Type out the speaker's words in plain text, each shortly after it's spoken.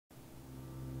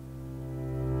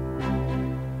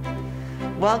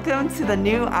Welcome to the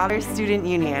new Otter Student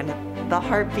Union, the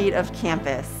heartbeat of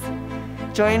campus.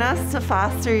 Join us to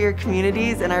foster your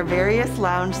communities in our various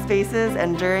lounge spaces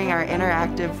and during our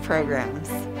interactive programs.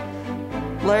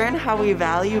 Learn how we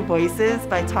value voices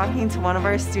by talking to one of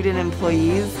our student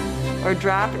employees or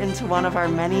drop into one of our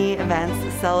many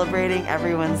events celebrating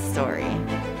everyone's story.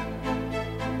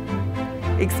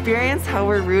 Experience how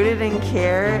we're rooted in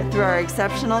care through our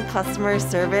exceptional customer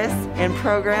service and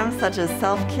programs such as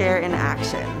Self-Care in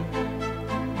Action.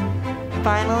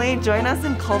 Finally, join us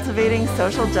in cultivating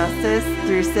social justice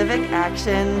through civic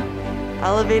action,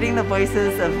 elevating the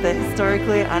voices of the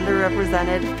historically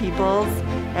underrepresented peoples,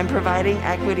 and providing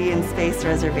equity in space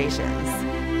reservations.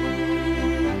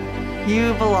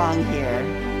 You belong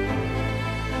here.